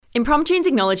Impromptunes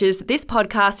acknowledges that this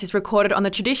podcast is recorded on the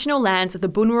traditional lands of the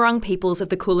Boonwurrung peoples of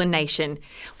the Kulin Nation.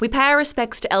 We pay our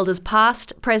respects to elders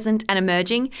past, present and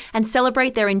emerging and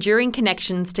celebrate their enduring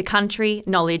connections to country,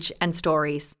 knowledge and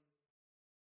stories.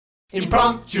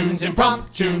 Impromptunes,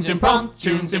 impromptunes,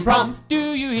 impromptunes, imprompt.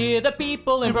 Do you hear the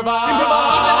people improvising?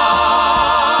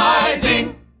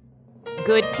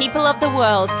 Good people of the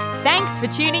world, thanks for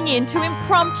tuning in to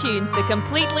Impromptunes, the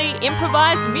completely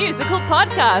improvised musical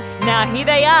podcast. Now here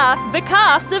they are, the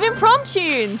cast of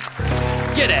Impromptunes.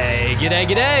 G'day, g'day,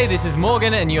 g'day. This is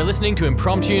Morgan and you're listening to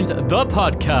Impromptunes, the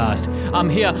podcast. I'm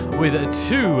here with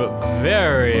two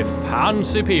very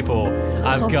fancy people.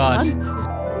 I've got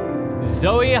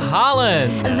Zoe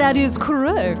Harlan. That is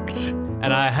correct.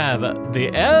 And I have the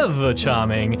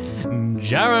ever-charming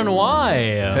Jaron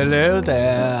Y. Hello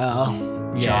there.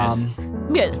 Yes.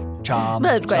 Charm.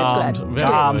 That's great.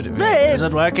 Very good. Is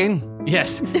it working?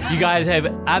 Yes, you guys have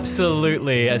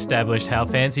absolutely established how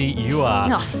fancy you are.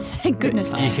 Oh, thank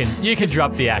goodness. You can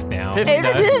drop the act now. It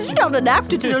is not an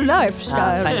act, it's a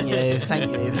lifestyle.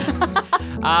 Thank you.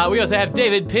 We also have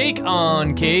David Peake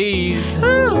on keys.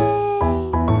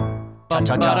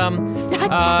 Cha-cha-cha.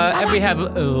 And we have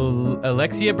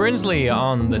Alexia Brinsley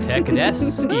on the tech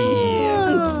desk.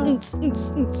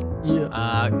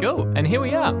 Go. And here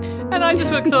we are. And I just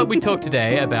thought we'd talk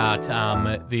today about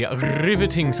the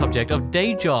riveting subject of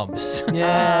day jobs.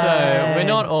 Yeah. So we're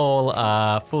not all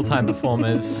full-time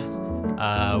performers.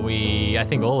 I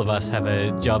think all of us have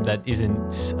a job that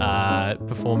isn't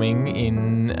performing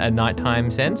in a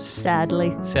nighttime sense. Sadly.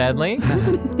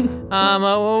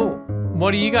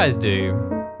 What do you guys do?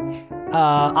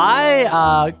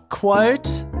 I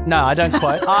quote. No, I don't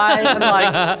quote. I am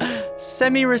like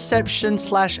semi-reception /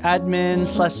 admin /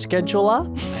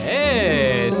 scheduler.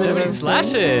 Hey, so many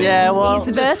slashes. Yeah, well,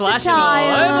 He's just slashing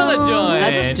all over the joint.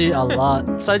 I just do a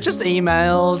lot. So just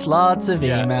emails, lots of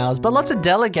emails, but lots of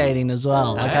delegating as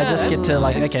well. Like I just get to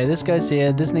like, okay, this goes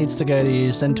here, this needs to go to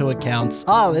you, send to accounts.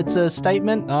 Oh, it's a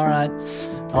statement? All right.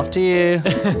 Off to you.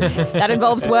 That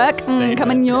involves work.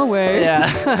 Coming your way.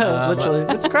 Yeah, literally.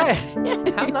 It's great.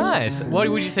 How nice. What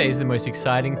would you say is the most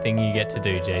exciting thing you get to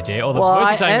do, JJ? Or the Well,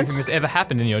 most exciting thing that's ever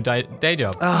happened in your day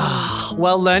job?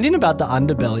 Well, learning about the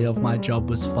underbelly of my job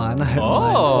was fun. I hope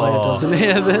my employer doesn't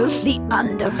hear this. The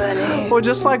underbelly. Or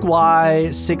just like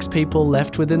why 6 people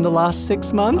left within the last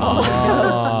 6 months.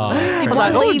 I was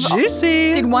like, oh,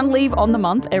 juicy. Did one leave on the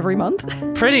month every month?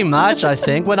 Pretty much, I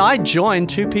think. When I joined,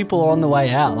 2 people were on the way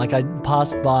out. Like I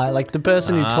passed by, like the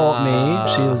person who taught me,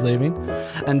 she was leaving.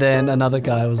 And then another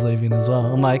guy was leaving as well.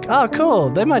 I'm like, oh, cool.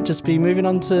 They might just be moving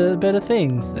on to better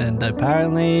things. And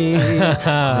apparently,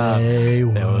 they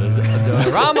were. There was a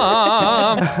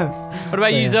drama. What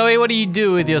about you, Zoe? What do you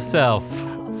do with yourself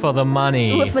for the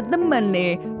money? For the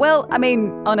money. Well, I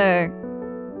mean, on a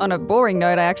boring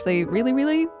note, I actually really,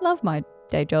 really love my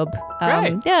day job.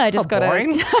 Great. Yeah, I just got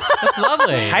boring. That's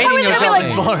lovely. Hating your job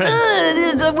is boring.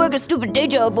 I work a stupid day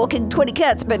job walking 20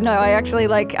 cats, but no, I actually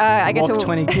I get Walk to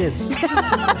 20 kids.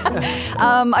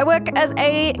 I work as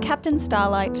a Captain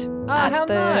Starlight at how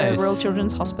the nice. Royal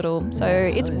Children's Hospital. So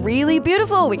it's really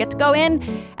beautiful. We get to go in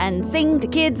and sing to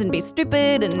kids and be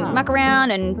stupid and muck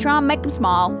around and try and make them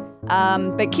smile.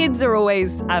 But kids are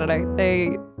always, I don't know,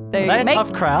 they They're a make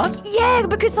tough crowd. Yeah,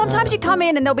 because sometimes you come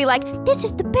in and they'll be like, this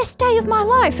is the best day of my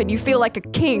life, and you feel like a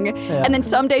king. Yeah. And then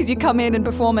some days you come in and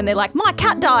perform and they're like, my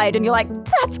cat died, and you're like,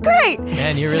 that's great.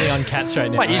 Man, you're really on cats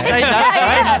right now. Wait, you say that's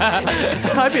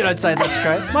great? I hope you don't say that's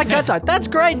great. My cat died. That's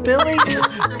great, Billy.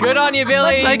 Good on you,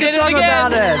 Billy. Let's make You a did song it again.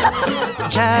 about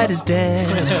it. Cat is dead.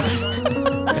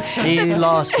 He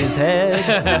lost his head.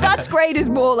 That's great is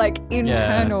more like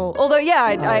internal. Although,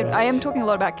 I am talking a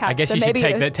lot about cats. I guess so you should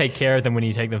maybe take care of them when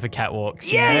you take them for cat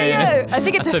walks. Yeah. I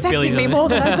think it's That's what affecting Billy's me on. more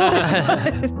than I thought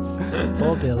it was.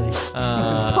 Poor Billy.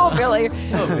 Poor Billy.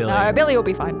 Poor Billy. No, Billy will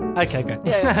be fine. Okay, great.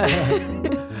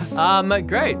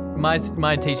 Great.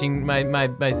 My teaching, my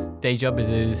day job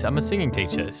is I'm a singing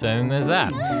teacher, so there's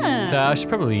that. So I should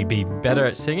probably be better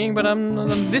at singing, but I'm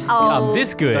this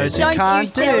good. Those who Don't you can't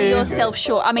sell do. yourself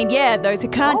short. I mean, those who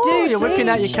can't do. You're whipping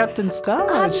out your teach. Captain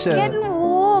Starlight I'm shirt. getting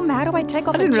warm. How do I take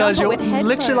off I didn't a realize jumper you're with headphones?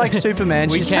 literally like Superman.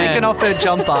 We She's can. taken off her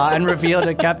jumper and revealed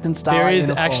her Captain Starlight There is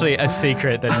uniform. actually a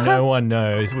secret that no one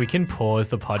knows. We can pause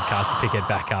the podcast to pick it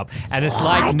back up, and it's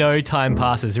like no time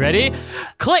passes. Ready?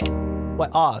 Click. Wait,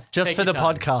 just Take for the your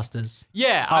time. podcasters.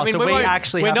 Yeah, Oh, I mean, so we we won't-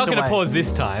 actually we're have not to going to wait. pause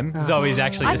this time. Zoe's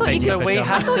actually I just thought you taking could- a We jump.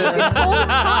 have to. Pause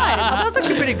time. That was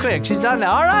actually pretty quick. She's done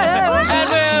now. All right. And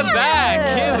we're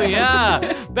back. Here we are.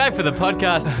 back for the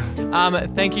podcast.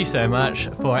 Thank you so much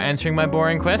for answering my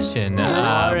boring question.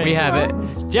 We have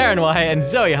Jaren White and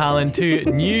Zoe Harlan, two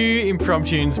new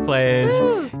Impromptunes players.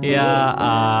 Yeah,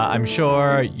 I'm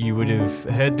sure you would have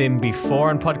heard them before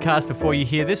on podcast before you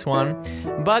hear this one,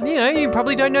 but you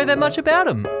probably don't know that much about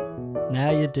them.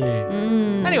 Now you do.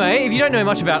 Anyway, if you don't know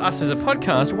much about us as a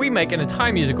podcast, we make an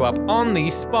entire musical up on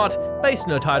the spot based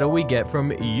on a title we get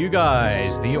from you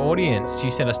guys, the audience.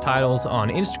 You send us titles on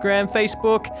Instagram,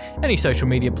 Facebook, any social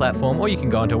media platform, or you can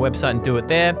go onto our website and do it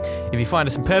there. If you find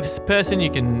us in person, you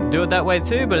can do it that way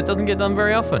too, but it doesn't get done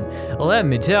very often. Let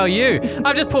me tell you,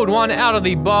 I've just pulled one out of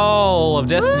the bowl of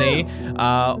destiny,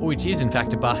 which is in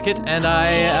fact a bucket,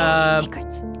 and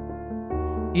Secrets.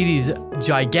 It is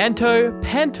Giganto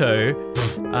Panto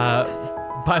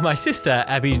by my sister,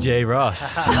 Abby J.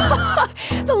 Ross.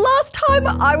 The last time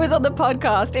I was on the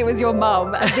podcast, it was your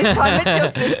mum, and this time it's your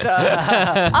sister.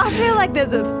 I feel like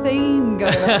there's a theme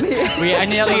going on here. We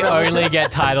actually only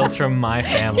get titles from my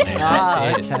family.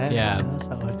 That's it. Okay. Yeah. That's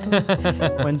how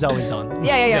it when Zoe's on.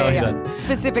 Yeah.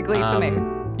 Specifically for me.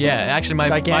 Yeah, actually,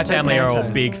 my family are all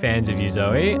Panto. big fans of you,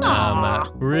 Zoe.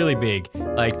 Really big.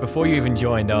 Like, before you even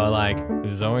joined, they were like,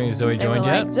 Zoe They were joined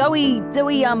like, yet? Zoe,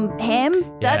 Ham?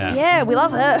 Yeah. We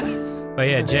love her. But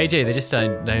yeah, JJ, they just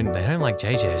don't like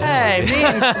JJ. Hey, me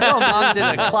and your mum did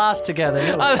a class together.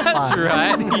 It was Oh, that's fun.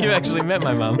 right. You actually met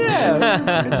my mum. Yeah, it was a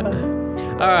good time.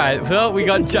 All right, well, we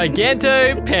got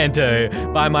Giganto Panto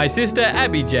by my sister,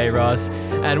 Abby J. Ross,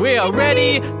 and we are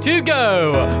ready to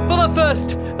go. For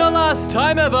the last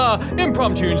time ever,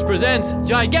 Impromptunes presents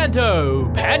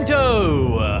Giganto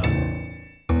Panto.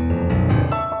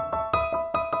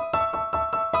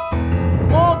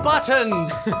 More buttons.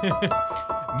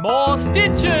 More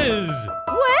stitches.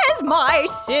 Where's my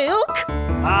silk?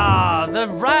 The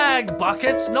rag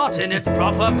bucket's not in its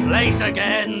proper place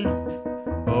again.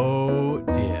 Oh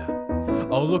dear.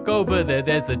 Oh, look over there,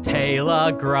 there's the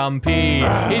tailor, Grumpy.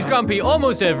 He's grumpy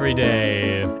almost every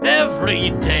day.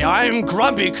 Every day I'm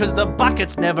grumpy because the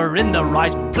bucket's never in the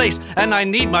right place and I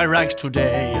need my rags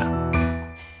today.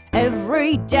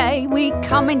 Every day we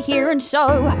come in here and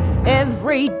sew.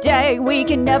 Every day we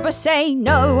can never say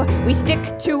no. We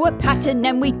stick to a pattern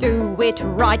and we do it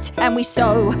right. And we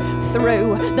sew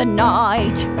through the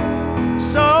night.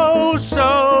 So.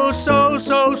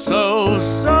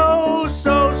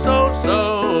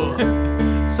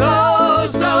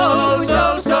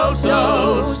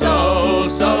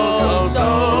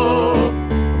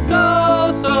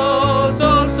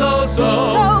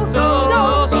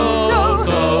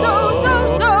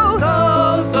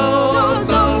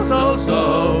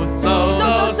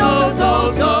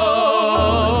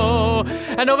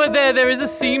 And over there is a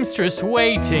seamstress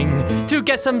waiting to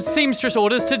get some seamstress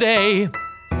orders today.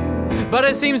 But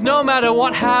it seems no matter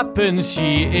what happens,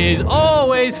 she is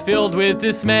always filled with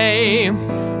dismay.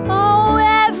 Oh,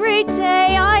 every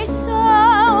day I sew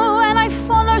and I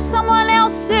follow someone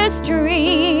else's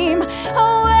dream.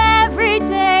 Oh, every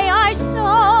day I sew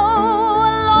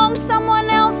along someone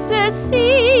else's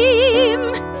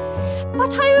seam.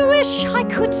 But I wish I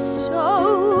could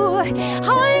sew.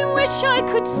 I wish I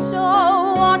could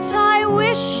sew what I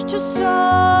wish to So.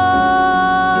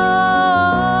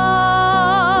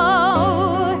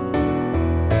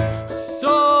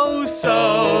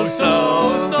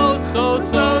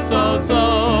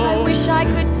 I wish I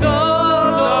could sew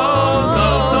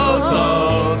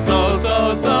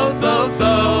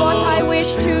what I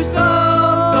wish to sew. I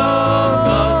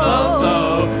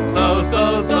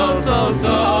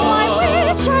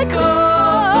wish I could sew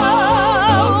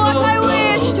what I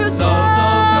wish to sew.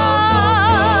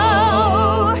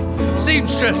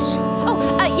 Seamstress,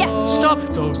 Yes. stop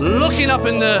looking up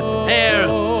in the air.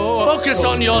 Focus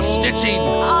on your stitching.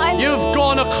 You've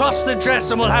gone across the dress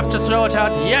and we'll have to throw it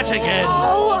out yet again.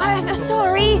 Oh, I'm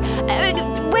sorry.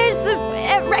 Where's the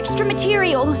extra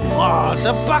material?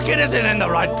 The bucket isn't in the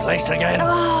right place again.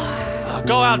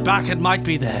 Go out back, it might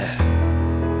be there.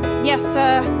 Yes,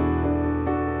 sir.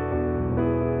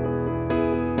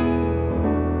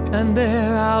 And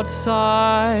there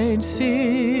outside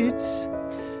sits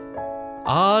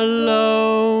a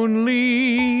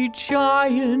lonely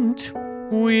giant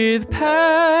with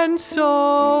pants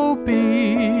so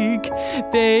big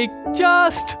they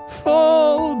just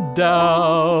fall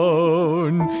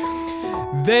down.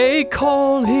 They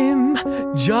call him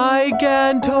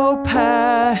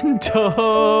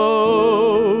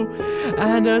Gigantopanto,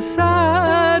 and a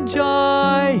sad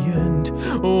giant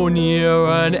near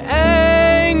an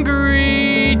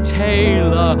angry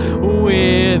tailor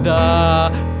with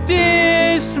a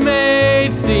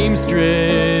dismayed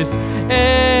seamstress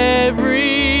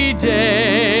every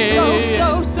day. So.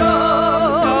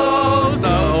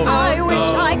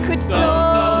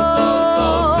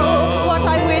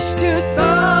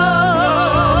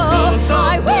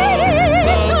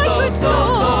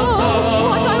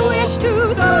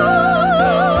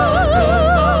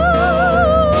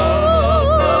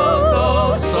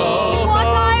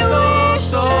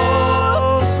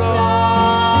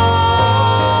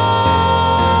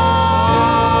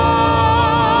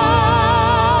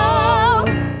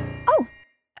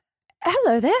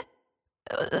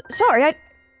 there. Sorry, I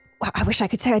wish I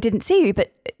could say I didn't see you,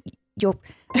 but you're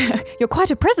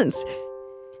quite a presence.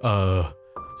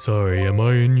 Sorry, am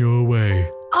I in your way?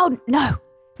 Oh, no.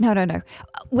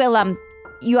 Well,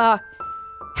 you are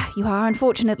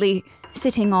unfortunately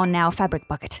sitting on our fabric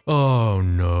bucket. Oh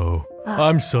no.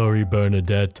 I'm sorry,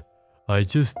 Bernadette. I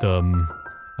just, I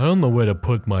don't know where to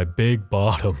put my big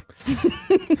bottom.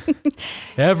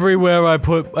 Everywhere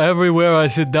I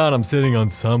sit down, I'm sitting on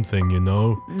something, you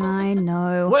know? I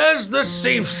know. Where's the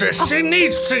seamstress? She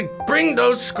needs to bring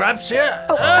those scraps here.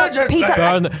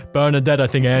 Peter. Bernadette, I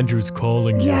think Andrew's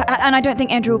calling you. Yeah, and I don't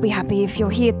think Andrew will be happy if you're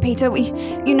here, Peter. He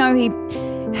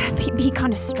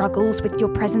kind of struggles with your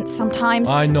presence sometimes.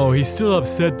 I know, he's still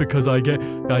upset because I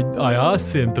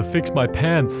asked him to fix my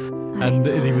pants. And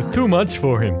it was too much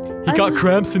for him. He got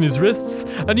cramps in his wrists,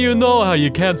 and you know how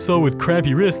you can't sew with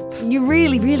crampy wrists. You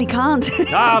really, really can't.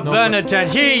 Bernadette,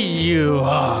 here you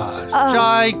are.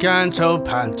 Giganto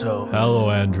Panto.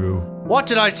 Hello, Andrew. What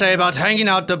did I say about hanging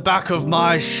out the back of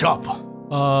my shop?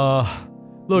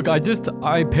 Look, I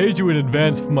paid you in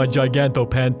advance for my Giganto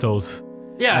Pantos.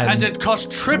 Yeah, and it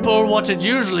cost triple what it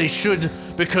usually should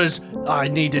because I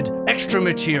needed extra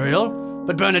material.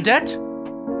 But Bernadette?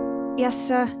 Yes,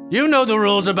 sir. You know the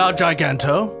rules about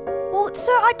Giganto. Well,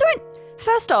 sir,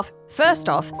 First off,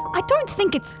 I don't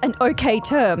think it's an okay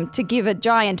term to give a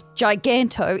giant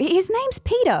Giganto. His name's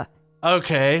Peter.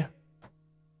 Okay.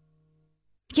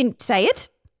 You can say it?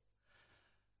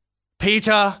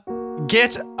 Peter,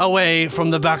 get away from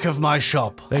the back of my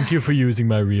shop. Thank you for using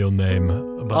my real name.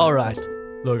 But all right.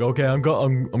 Look, okay, I'm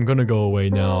gonna go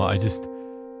away now. I just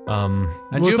And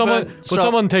will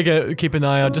someone keep an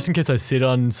eye out just in case I sit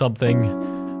on something?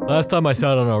 Last time I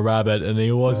sat on a rabbit and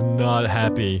he was not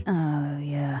happy. Oh,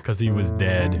 yeah. Because he was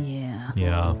dead. Yeah.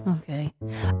 Yeah. Okay.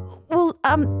 Well,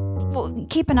 we'll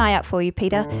keep an eye out for you,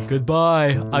 Peter.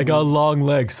 Goodbye. I got long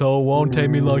legs, so it won't take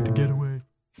me long to get away.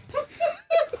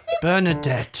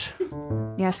 Bernadette.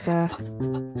 Yes, sir.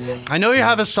 I know you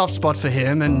have a soft spot for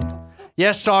him, and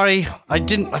yes, sorry, I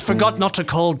forgot not to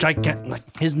call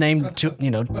his name to,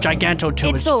 Giganto to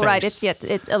his face. It's all right.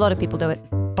 It's a lot of people do it.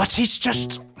 But he's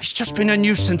just been a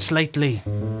nuisance lately.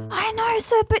 I know,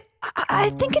 sir, but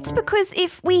I think it's because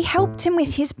if we helped him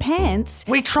with his pants...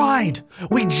 We tried.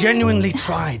 We genuinely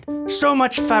tried. So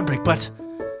much fabric, but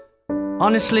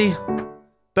honestly,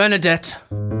 Bernadette,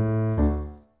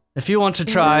 if you want to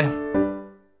try,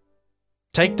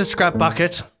 take the scrap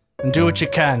bucket and do what you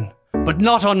can. But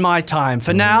not on my time.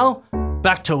 For now,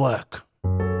 back to work.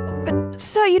 But,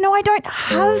 sir, I don't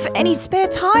have any spare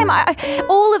time.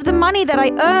 All of the money that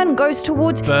I earn goes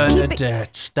towards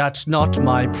Bernadette, that's not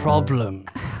my problem.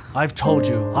 I've told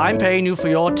you, I'm paying you for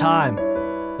your time.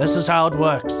 This is how it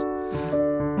works.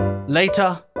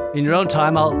 Later, in your own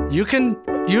time, you can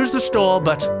use the store,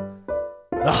 but...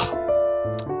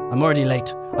 I'm already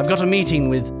late. I've got a meeting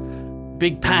with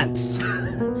Big Pants.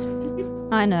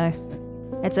 I know.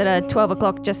 It's at 12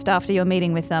 o'clock just after your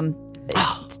meeting with,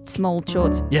 small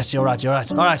shorts. Yes, you're right.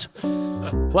 All right.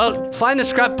 Well, find the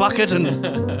scrap bucket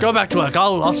and go back to work.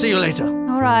 I'll see you later.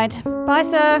 All right. Bye,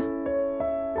 sir.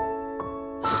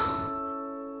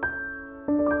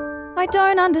 I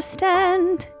don't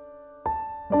understand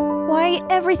why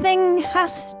everything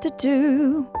has to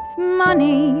do with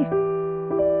money.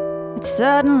 It's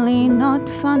certainly not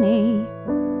funny.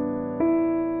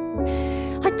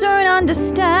 I don't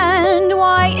understand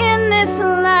why in this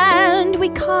land we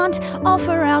can't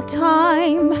offer our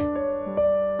time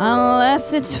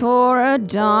unless it's for a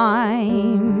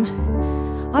dime.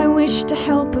 I wish to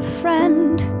help a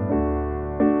friend,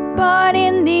 but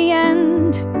in the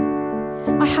end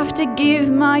I have to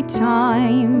give my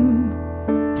time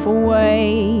for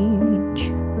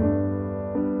wage.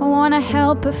 I want to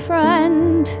help a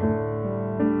friend,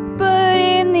 but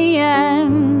in the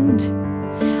end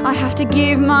I have to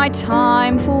give my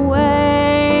time for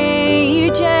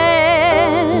wages.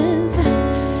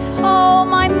 Oh,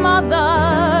 my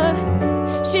mother,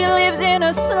 she lives in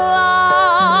a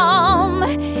slum.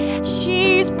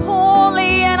 She's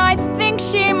poorly and I think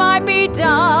she might be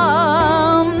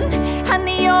dumb. And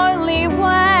the only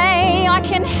way I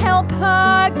can help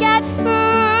her get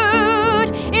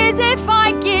food is if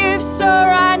I give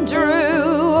Sir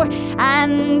Andrew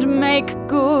and make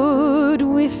good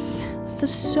with the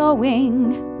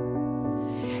sewing,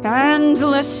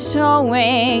 endless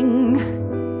sewing,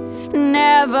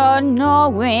 never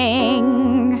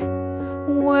knowing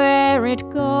where it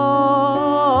goes.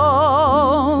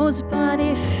 But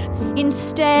if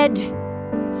instead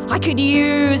I could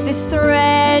use this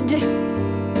thread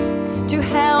to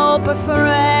help a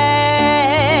friend,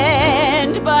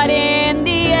 but in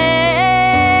the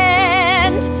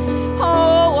end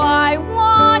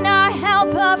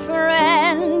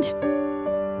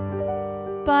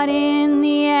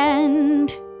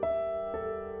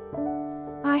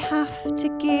to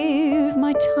give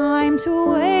my time to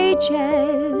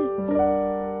wages.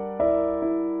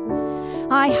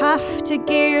 I have to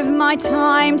give my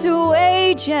time to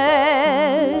wages.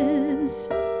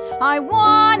 I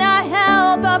wanna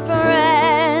help a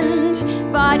friend,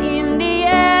 but in the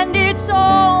end it's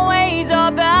always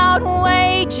about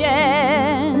wages.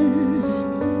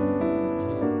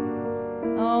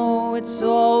 Oh, it's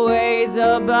always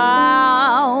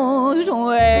about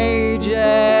wages.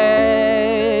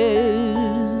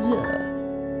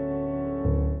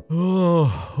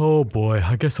 Oh boy,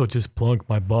 I guess I'll just plunk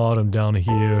my bottom down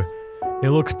here. It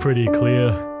looks pretty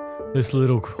clear. This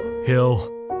little hill.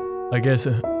 I guess.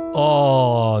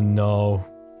 Oh no.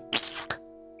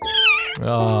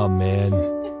 Oh man.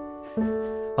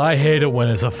 I hate it when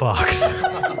it's a fox.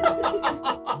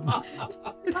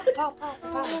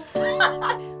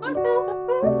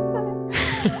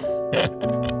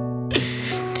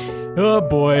 Oh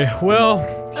boy. Well,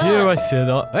 here I sit.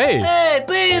 Hey! Hey,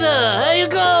 Peter! How you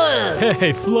going?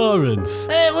 Hey, Florence!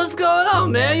 Hey, what's going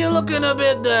on, man? You're looking a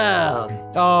bit down.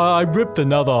 I ripped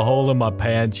another hole in my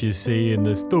pants, you see, and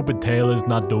the stupid tailor's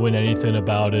not doing anything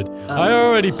about it. I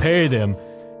already paid him.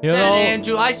 You know?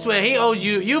 Andrew, I swear, he owes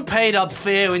you. You paid up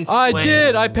fair and square. I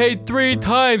did! I paid 3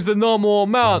 times the normal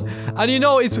amount. And you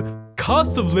know, it's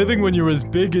cost of living when you're as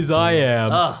big as I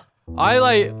am. I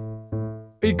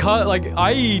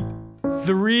eat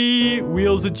 3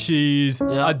 wheels of cheese,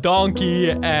 a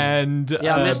donkey, and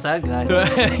I missed that guy.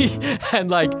 and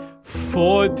like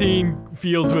 14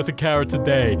 fields worth of carrots a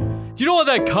day. Do you know what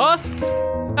that costs?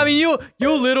 I mean, you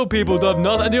little people do have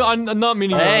nothing. I'm not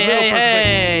meaning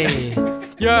Hey!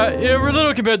 You're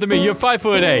little compared to me. You're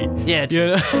 5'8". Yeah.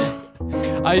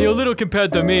 You're little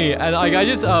compared to me, and I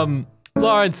just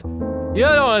Florence, you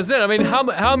don't understand. I mean, how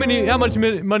much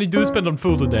money do you spend on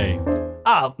food a day?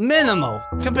 Minimal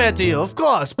compared to you, of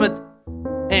course, but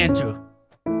Andrew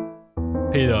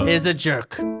Peter is a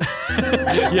jerk.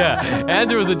 Yeah,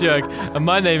 Andrew is a jerk, and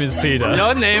my name is Peter.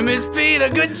 Your name is Peter.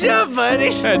 Good job,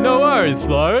 buddy. Hey, no worries,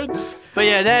 Florence. But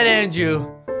yeah, that Andrew.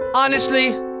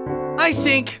 Honestly, I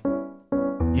think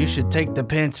you should take the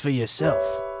pants for yourself.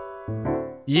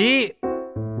 He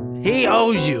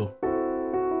owes you.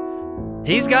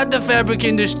 He's got the fabric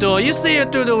in the store. You see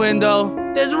it through the window.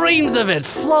 There's reams of it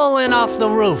flowing off the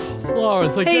roof.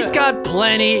 Florence, He's got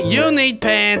plenty. You need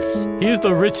pants. He's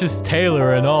the richest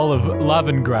tailor in all of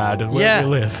Leningrad, where we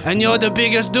live. And you're the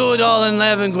biggest dude all in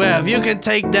Leningrad. You can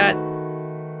take that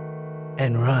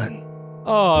and run.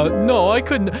 Oh, no, I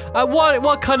couldn't.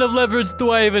 What kind of leverage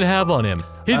do I even have on him?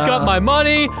 He's got my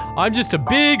money. I'm just a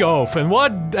big oaf. And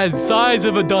what has size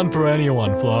ever done for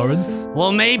anyone, Florence?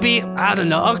 Well, maybe, I don't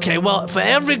know. Okay, well, for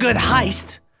every good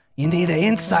heist, you need an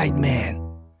inside man.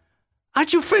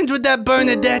 Aren't you friends with that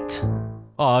Bernadette?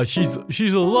 Oh, she's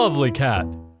a lovely cat.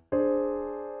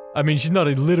 I mean, she's not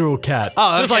a literal cat.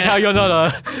 Oh, Just like how you're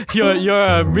not you're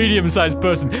a medium-sized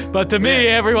person. But to me,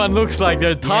 everyone looks like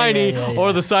they're tiny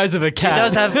or the size of a cat. She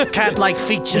does have cat-like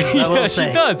features, I will say.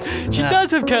 She does. She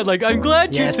does have cat-like. I'm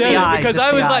glad you said it because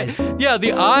I was like,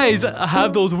 the eyes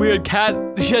have those weird cat.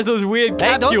 She has those weird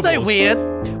cat don't say pupils. weird.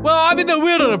 Well, I mean, they're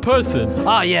weird on a person.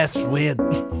 Oh, yes, weird.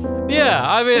 Yeah,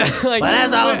 I mean, like. But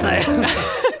as I was saying,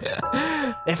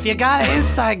 if you got an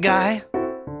inside guy,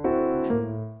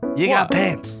 you got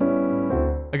pants.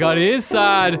 I got an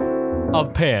inside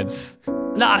of pants.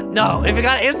 No. If you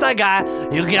got an inside guy,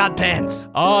 you got pants.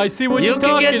 Oh, I see what you're talking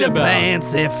about. You can get the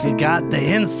pants if you got the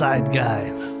inside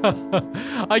guy.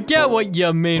 I get what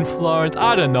you mean, Florence.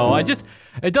 I don't know.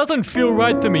 It doesn't feel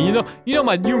right to me. You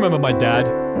remember my dad?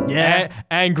 Yeah.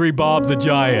 Angry Bob the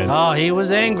Giant. Oh, he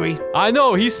was angry. I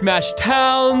know, he smashed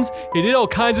towns, he did all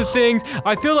kinds of things.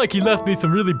 I feel like he left me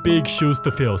some really big shoes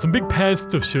to fill, some big pants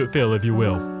to fill, if you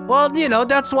will. Well,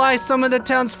 that's why some of the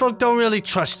townsfolk don't really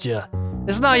trust you.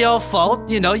 It's not your fault,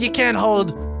 you can't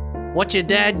hold what your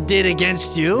dad did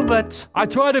against you, but... I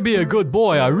try to be a good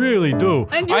boy, I really do.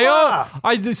 And you are!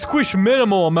 I squish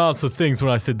minimal amounts of things when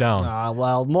I sit down.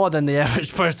 Well, more than the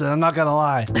average person, I'm not gonna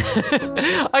lie.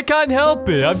 I can't help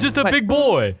it, I'm just a big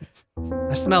boy.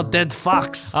 I smell dead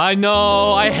fox. I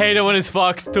know, I hate it when it's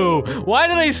fox too. Why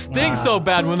do they stink so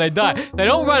bad when they die? They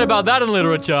don't write about that in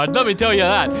literature, let me tell you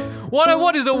that.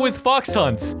 What is it with fox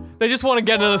hunts? They just want to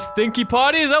get in a stinky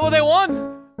party? Is that what they want?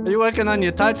 Are you working on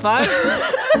your type 5?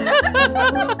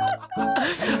 I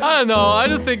don't know. I'm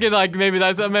just thinking like maybe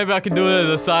I can do it as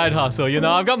a side hustle.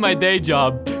 I've got my day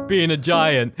job being a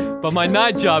giant, but my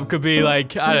night job could be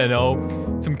like, I don't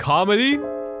know, some comedy?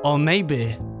 Or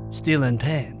maybe stealing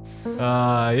pants.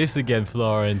 This again,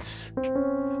 Florence.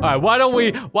 right, why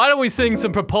don't we sing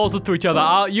some proposals to each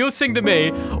other? You sing to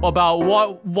me about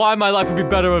why my life would be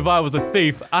better if I was a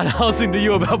thief, and I'll sing to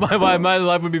you about why my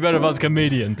life would be better if I was a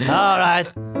comedian. All right,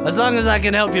 as long as I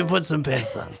can help you put some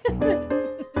pants on.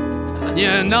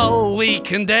 You know we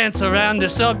can dance around the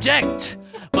subject,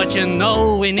 but you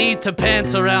know we need to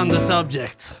pants around the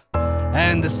subject.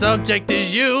 And the subject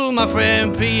is you, my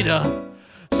friend Peter.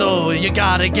 So you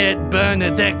gotta get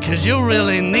Bernadette, cause you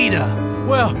really need her.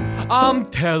 Well, I'm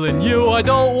telling you, I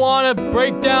don't wanna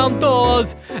break down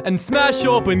doors and smash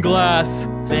open glass.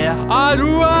 Fair. I'd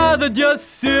rather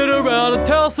just sit around and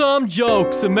tell some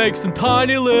jokes and make some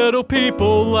tiny little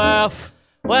people laugh.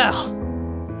 Well,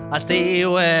 I see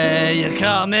where you're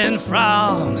coming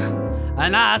from,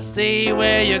 and I see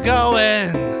where you're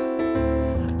going.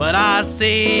 But I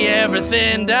see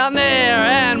everything down there,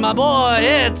 and my boy,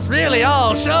 it's really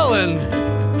all showing.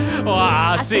 Oh,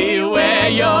 I see where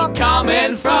you're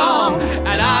coming from,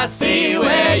 and I see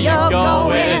where you're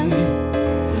going.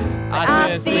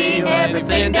 I see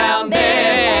everything down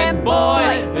there, and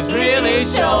boy, it's really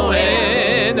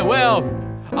showing. Well,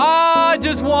 I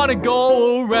just want to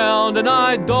go around, and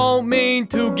I don't mean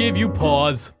to give you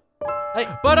pause. Hey.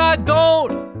 But I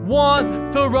don't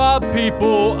want to rob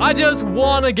people, I just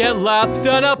want to get laughs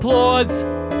and applause.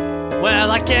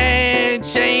 Well, I can't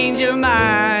change your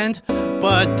mind,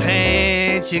 but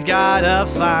pants you gotta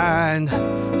find.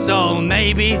 So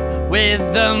maybe with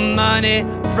the money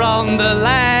from the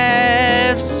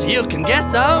laughs, you can get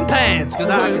some pants, cause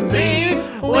I can see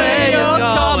where you're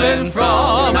coming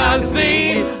from, I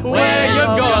see where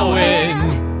you're going.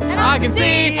 I can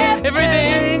see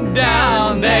everything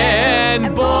down there,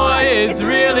 and boy, it's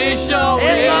really showing.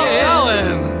 It's all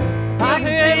showing. I can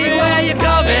see where you're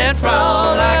coming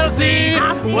from. I can see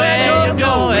where you're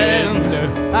going.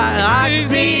 I can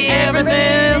see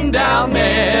everything down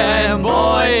there, and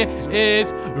boy, it's really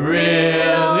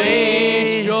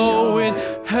showing.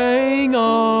 Hang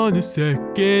on a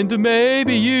second,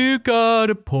 maybe you got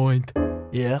a point.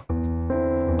 Yeah.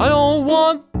 I don't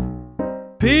want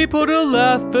people to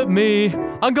laugh at me,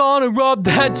 I'm gonna rub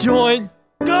that joint.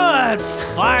 Good!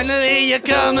 Finally you're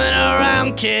coming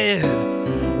around, kid.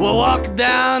 We'll walk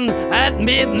down at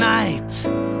midnight.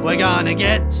 We're gonna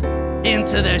get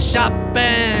into the shop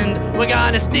and we're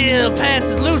gonna steal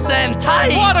pants loose and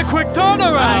tight. What a quick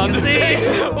turnaround! I can see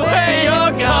where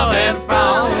you're coming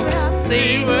from.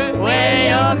 See where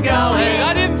you're going.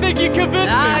 I didn't think you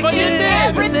convinced me, but you did.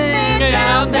 Everything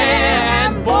down there,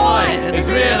 and boy, it's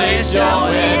really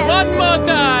showing. One more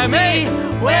time. See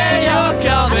where you're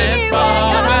coming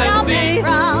from, and see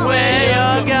where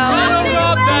you're going. I don't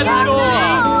rob that store.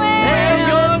 And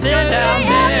you're down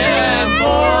there,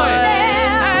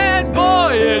 and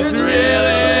boy, it's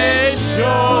really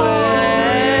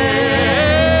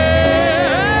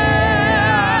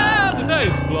showing.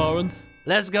 Today's Florence.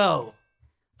 Let's go.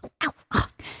 Ow.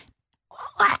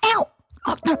 Ow.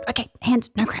 Oh, no, okay,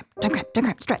 hands, no cramp,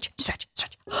 stretch.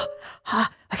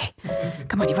 Okay,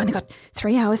 come on, you've only got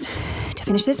 3 hours to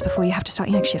finish this before you have to start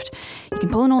your next shift. You can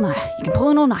pull an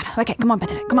all-nighter, Okay, come on,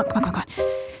 Benedict, come on. Ow.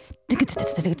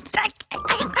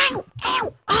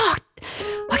 Oh.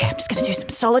 Okay, I'm just gonna do some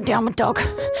solid downward dog.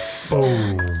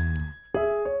 Boom.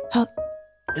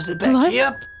 Is it back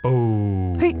here?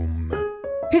 Boom.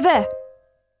 Who's there?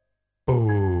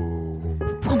 Boom.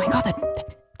 Oh my god,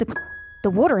 the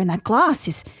water in that glass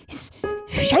is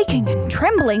shaking and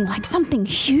trembling like something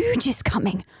huge is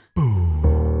coming.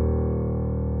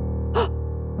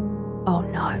 Oh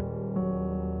no.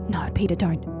 No, Peter,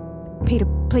 don't. Peter,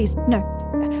 please, no.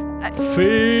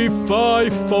 Fee, fi,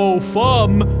 fo,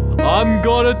 fum. I'm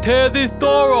gonna tear this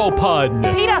door open.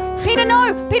 Peter, no,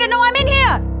 I'm in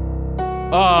here.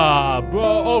 Ah,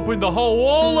 bro, open the whole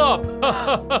wall up.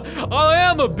 I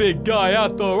am a big guy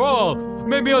after all.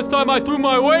 Maybe it's time I threw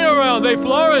my weight around,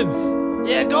 Florence?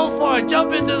 Yeah, go for it.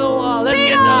 Jump into the wall. Let's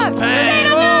get those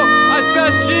pants. Whoa, I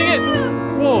smashing it.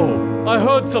 Whoa, I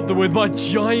heard something with my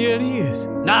giant ears.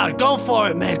 Nah, go for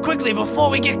it, man. Quickly, before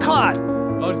we get caught.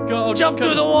 I'll jump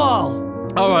through the wall.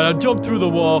 Alright, I'll jump through the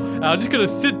wall, and I'm just gonna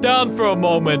sit down for a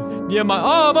moment. Yeah,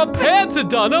 my pants are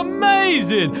done.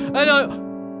 Amazing. And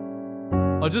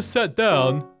I just sat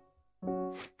down.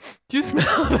 Do you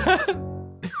smell that?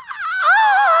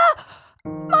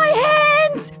 My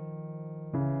hands!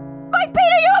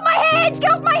 Peter, you're on my hands!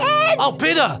 Get off my hands! Oh,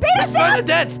 Peter! Peter, sit up!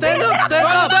 Bernadette, stand up!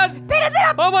 Bernadette! Sit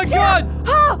up! Oh my God!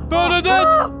 Bernadette!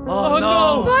 Oh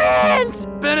no! My hands!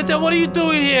 Bernadette, what are you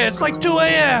doing here? It's like 2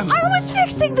 a.m. I was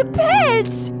fixing the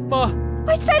pants!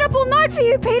 I stayed up all night for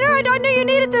you, Peter. I knew you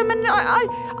needed them, and I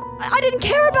didn't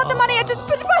care about the money. I can't.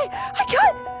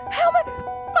 How am I?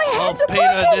 My hands are Peter,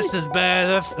 broken! this is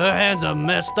bad. Her hands are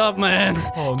messed up, man.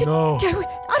 Oh no.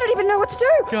 I don't even know what to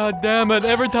do! God damn it,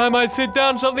 every time I sit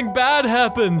down something bad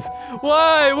happens.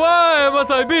 Why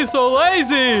must I be so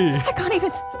lazy? I can't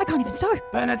even sew.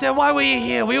 Bernadette, why were you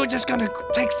here? We were just gonna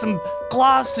take some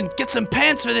glass and get some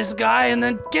pants for this guy and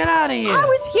then get out of here. I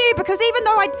was here because even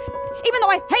though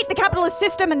I hate the capitalist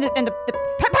system and the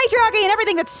patriarchy and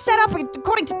everything that's set up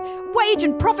according to wage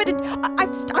and profit, and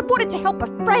I wanted to help a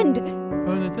friend.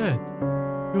 Bernadette,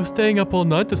 you were staying up all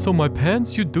night to sew my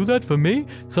pants? You'd do that for me?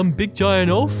 Some big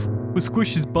giant oaf who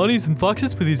squishes bunnies and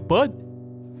foxes with his butt?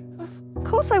 Of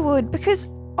course I would, because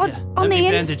on let the me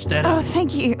inside. bandage that Oh, up.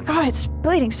 thank you. God, it's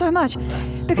bleeding so much.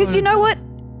 Because you know what,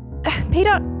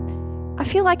 Peter, I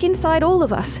feel like inside all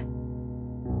of us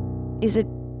is a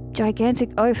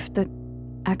gigantic oaf that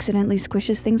accidentally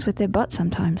squishes things with their butt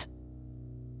sometimes.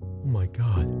 Oh my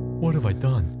god, what have I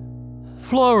done?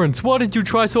 Florence, what did you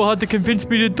try so hard to convince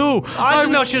me to do? I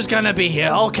didn't know she was gonna be here.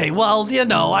 Okay, well,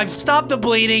 I've stopped the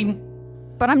bleeding.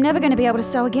 But I'm never going to be able to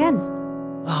sew again.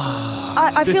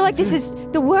 I feel like this is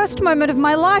the worst moment of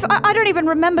my life. I don't even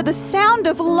remember the sound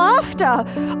of laughter.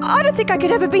 I don't think I could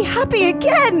ever be happy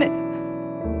again.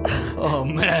 Oh,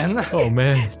 man. Oh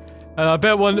man. And I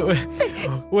bet when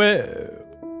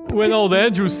old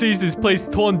Andrew sees this place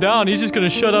torn down, he's just gonna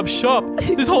shut up shop.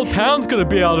 This whole town's gonna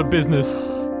be out of business.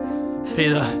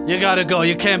 Peter, you gotta go.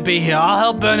 You can't be here. I'll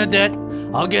help Bernadette.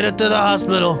 I'll get her to the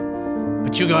hospital.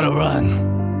 But you gotta run.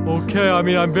 Okay, I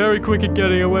mean, I'm very quick at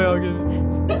getting away. I'll get it.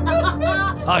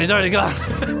 Oh, he's already gone.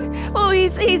 Oh,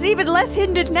 he's even less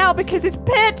hindered now because his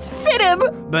pants fit him.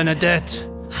 Bernadette,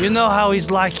 you know how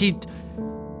he's like.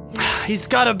 He's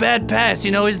got a bad past,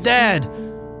 his dad.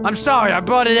 I'm sorry, I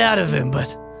brought it out of him,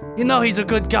 but he's a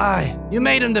good guy. You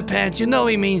made him the pants, he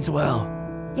means well.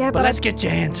 Yeah, But but let's get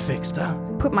your hands fixed, huh?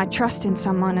 I put my trust in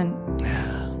someone and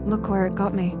look where it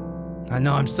got me. I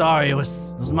know, I'm sorry, it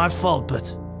was my fault,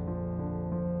 but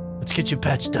let's get you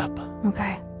patched up.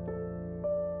 Okay.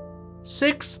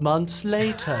 6 months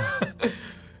later.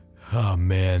 Oh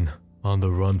man, on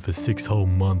the run for 6 whole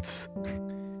months.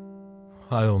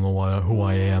 I don't know who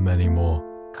I am anymore.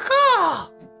 Ah!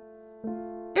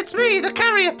 It's me, the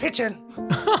carrier pigeon.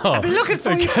 I've been looking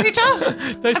for you, Peter.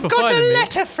 Thanks I've for got a finding me.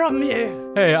 letter from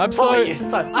you. Hey, I'm sorry.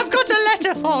 I've got a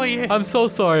letter for you. I'm so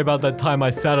sorry about that time I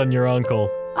sat on your uncle.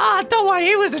 Don't worry,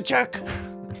 he was a jerk.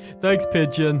 Thanks,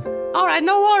 Pigeon. All right,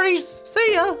 no worries.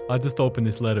 See ya. I'll just open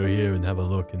this letter here and have a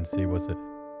look and see what's it.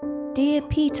 Dear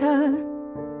Peter,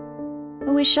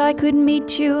 I wish I could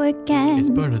meet you again. It's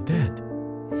Bernadette.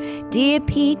 Dear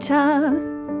Peter,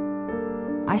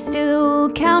 I still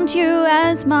count you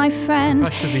as my friend.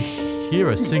 Actually, hear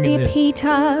her singing Dear this.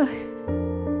 Peter,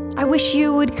 I wish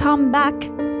you would come back.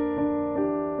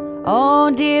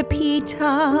 Oh, dear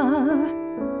Peter,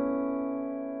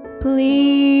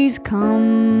 please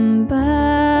come back.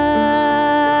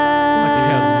 I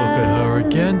can't look at her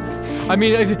again. I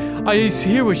mean, I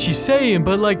hear what she's saying,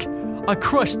 but I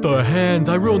crushed her hands,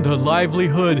 I ruined her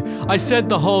livelihood, I sent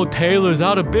the whole tailors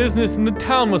out of business, and the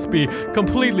town must be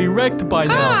completely wrecked by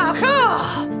now.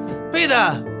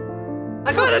 Peter!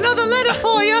 I got another letter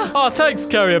for you. Oh, thanks,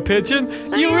 Carrier Pigeon.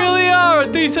 You really are a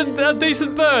decent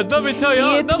bird. Let me tell you,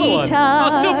 Dear another one. Peter.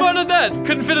 Oh, still Bernadette.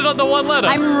 Couldn't fit it under one letter.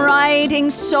 I'm writing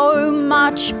so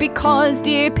much because,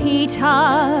 dear Peter,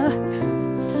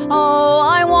 oh,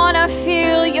 I wanna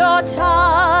feel your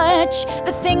touch.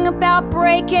 The thing about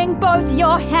breaking both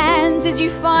your hands is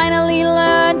you finally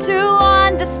learn to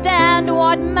understand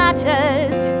what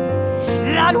matters.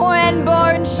 Not when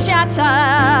bones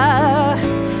shatter.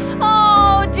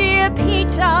 Oh, dear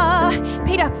Peter.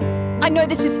 Peter, I know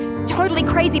this is totally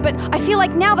crazy, but I feel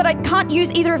like now that I can't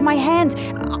use either of my hands,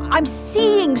 I'm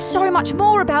seeing so much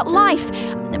more about life.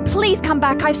 Please come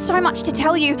back. I have so much to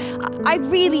tell you. I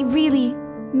really, really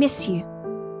miss you.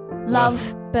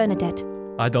 Love, Bernadette.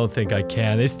 I don't think I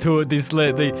can. It's too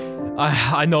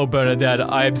I know Bernadette.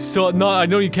 I'm so no. I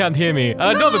know you can't hear me.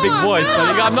 I know the big voice,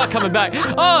 but I'm not coming back.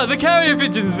 Oh, the Carrier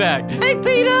Pigeon's back. Hey,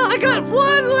 Peter, I got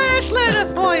one last letter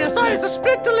for you. Sorry, it's a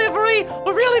split delivery.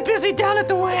 We're really busy down at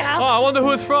the warehouse. Oh, I wonder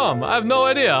who it's from. I have no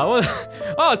idea. Oh,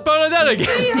 it's Bernadette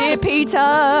again. Dear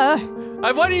Peter,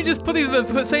 Why don't you just put these in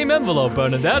the same envelope,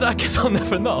 Bernadette? I guess I'll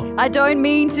never know. I don't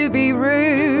mean to be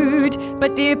rude,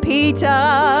 but dear Peter,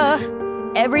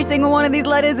 every single one of these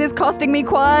letters is costing me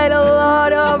quite a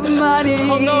lot of money.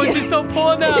 Oh no, she's so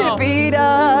poor now. Dear Peter,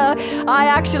 I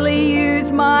actually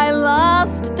used my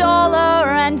last dollar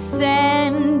and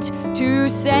cent to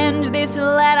send this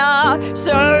letter,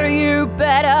 so you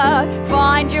better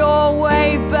find your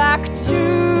way back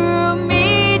to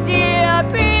me, dear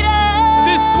Peter.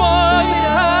 This one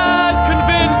has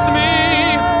convinced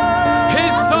me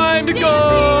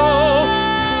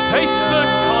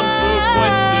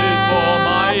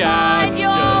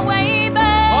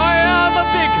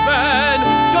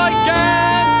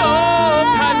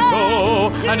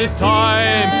and it's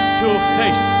time to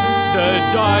face the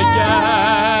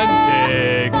gigantic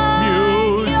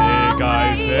music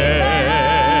I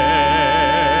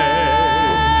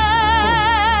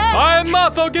face. I'm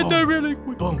Martha, get there really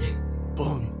quick. Boom,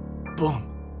 boom, boom,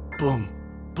 boom,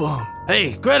 boom.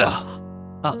 Hey, Greta.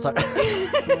 Oh, sorry.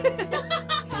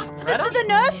 The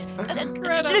nurse?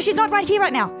 No, she's not right here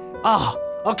right now. Oh,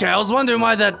 okay. I was wondering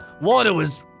why that water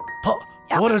was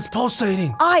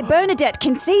pulsating. Bernadette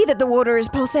can see that the water is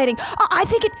pulsating. I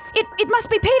think it must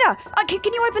be Peter.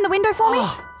 Can you open the window for me?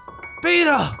 Oh,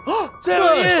 Peter!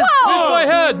 There he is! It's my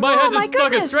head! My head Oh, my just stuck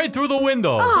it goodness. straight through the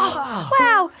window.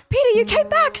 Wow, Peter, you came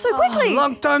back so quickly.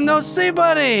 Long time no see,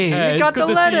 buddy. Hey, You it's got good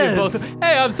the to see you letters. both.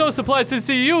 Hey, I'm so surprised to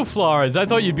see you, Florence. I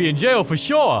thought you'd be in jail for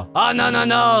sure. Oh,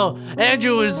 no.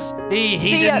 Andrew was, he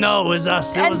didn't know it was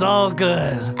us. It was all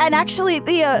good. And actually,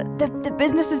 the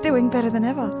business is doing better than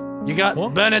ever. You got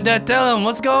What? Bernadette, tell him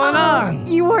what's going on.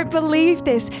 You won't believe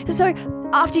this. So,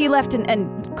 after you left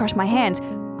and crushed my hands,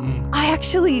 I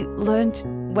actually learned,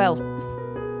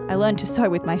 I learned to sew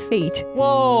with my feet.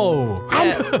 Whoa.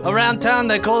 Yeah, around town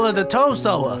they call her the toe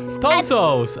sewer.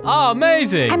 Tosos. Oh,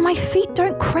 amazing. And my feet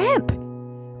don't cramp.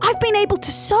 I've been able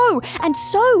to sew and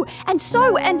sew and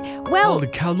sew and, Holy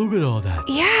cow, look at all that.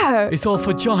 yeah. It's all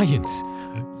for giants.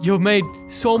 You've made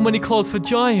so many clothes for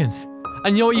giants.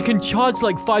 And you know what? You can charge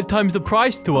like 5 times the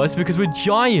price to us because we're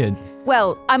giant.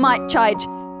 Well, I might charge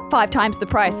 5 times the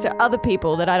price to other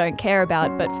people that I don't care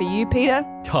about, but for you, Peter,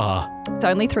 it's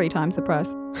only 3 times the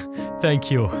price. Thank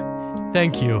you.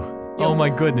 Thank you. Oh my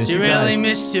goodness, She you really guys.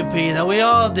 missed you, Peter. We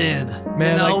all did.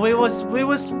 Man, you know, like- we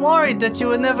was worried that you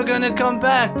were never gonna come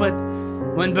back, but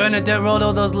when Bernadette wrote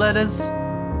all those letters,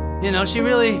 you know, she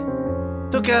really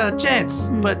took a chance.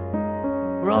 But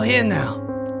we're all here now.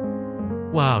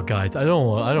 Wow, guys, I don't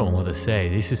know what to say.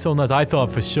 This is so nuts. I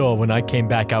thought for sure when I came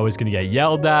back I was gonna get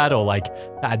yelled at or like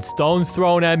had stones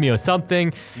thrown at me or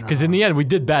something. Because in the end we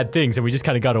did bad things and we just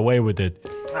kind of got away with it.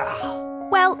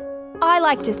 Well, I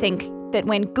like to think that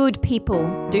when good people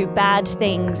do bad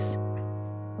things,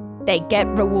 they get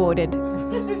rewarded.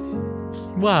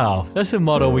 Wow, that's a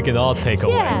motto we can all take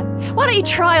away. Yeah. Why don't you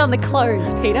try on the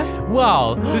clothes, Peter?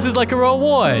 Wow, this is like a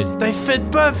reward. They fit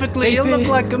perfectly. They You look fit-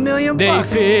 like $1 million. They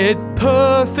fit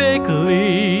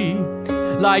perfectly.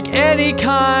 Like any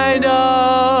kind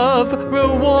of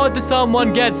reward that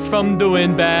someone gets from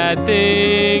doing bad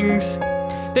things.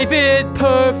 They fit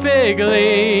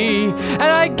perfectly. And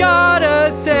I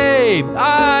gotta say,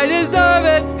 I deserve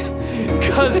it.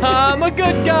 'Cause I'm a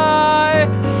good guy.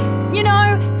 You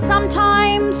know,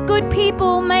 sometimes good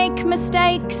people make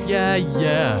mistakes. Yeah.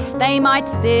 They might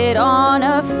sit on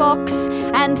a fox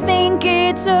and think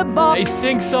it's a box. They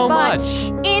stink so but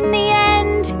much. In the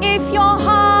end, if your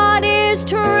heart is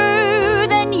true,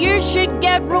 then you should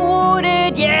get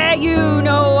rewarded. Yeah, you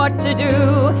know what to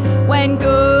do. When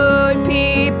good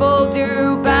people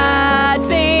do bad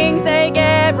things, they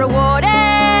get rewarded.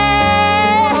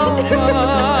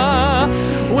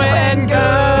 When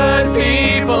good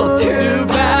people do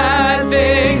bad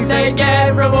things, they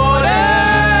get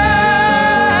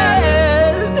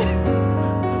rewarded.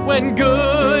 When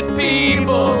good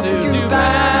people do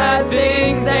bad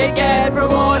things, they get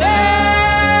rewarded.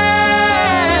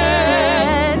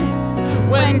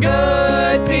 When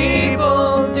good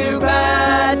people do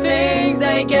bad things,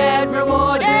 they get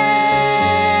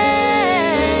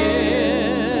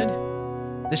rewarded.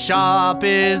 The shop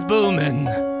is booming.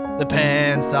 The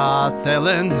pants are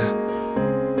selling.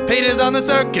 Peter's on the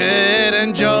circuit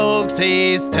and jokes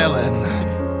he's telling.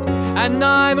 And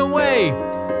I'm away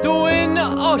doing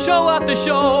show after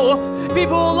show.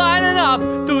 People lining up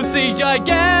to see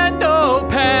Giganto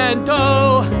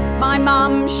Panto. My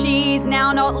mum, she's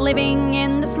now not living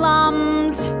in the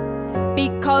slums.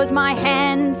 Because my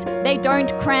hands, they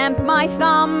don't cramp my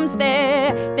thumbs.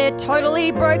 They're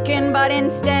totally broken, but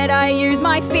instead I use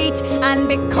my feet. And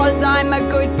because I'm a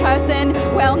good person,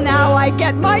 well, now I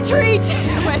get my treat.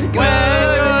 When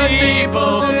When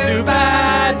people do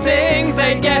bad things,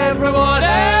 they get rewarded.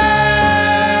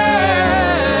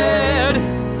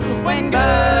 When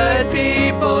good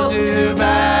people do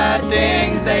bad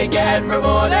things, they get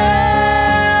rewarded.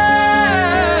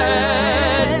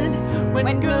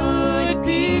 When good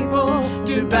people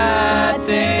do bad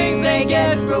things, they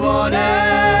get rewarded.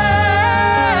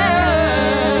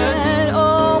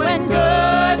 Oh, when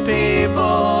Good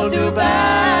people do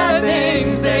bad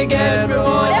things, they get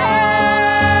rewarded.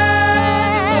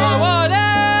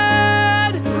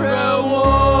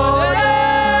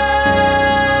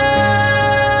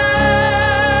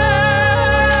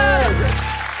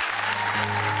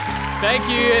 Thank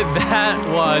you. That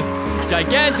was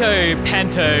Giganto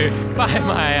Panto by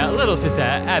my little sister,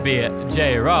 Abby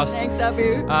J. Ross. Thanks,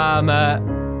 Abu.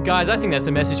 Guys, I think that's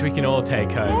a message we can all take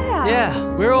home. Yeah.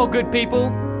 We're all good people.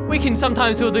 We can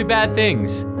sometimes still do bad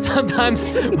things. Sometimes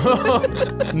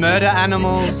Murder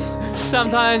animals.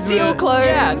 Sometimes Steal clothes,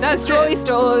 Yeah, that's destroy it.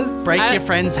 stores. Break I- your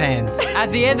friends' hands. At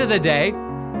the end of the day,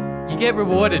 you get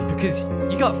rewarded because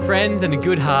you got friends and a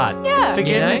good heart. Yeah.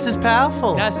 Forgiveness is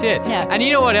powerful. That's it. Yeah. And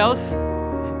you know what else?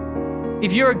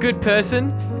 If you're a good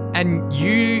person and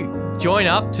you join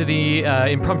up to the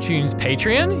Impromptu's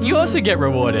Patreon, you also get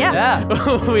rewarded. Yeah.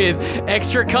 With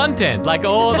extra content, like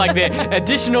the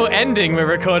additional ending we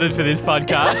recorded for this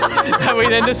podcast that we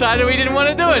then decided we didn't want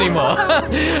to do anymore.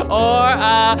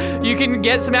 Or you can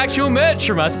get some actual merch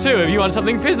from us too if you want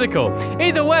something physical.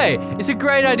 Either way, it's a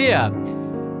great idea.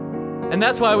 And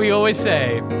that's why we always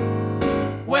say,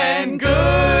 when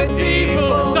good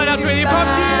people sign up to the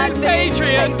Impromptu's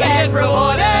Patreon, they get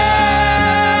rewarded.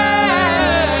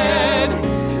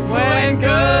 When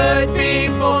good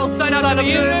people sign up to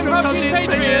the Impromptu's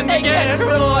Patreon, they get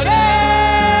rewarded.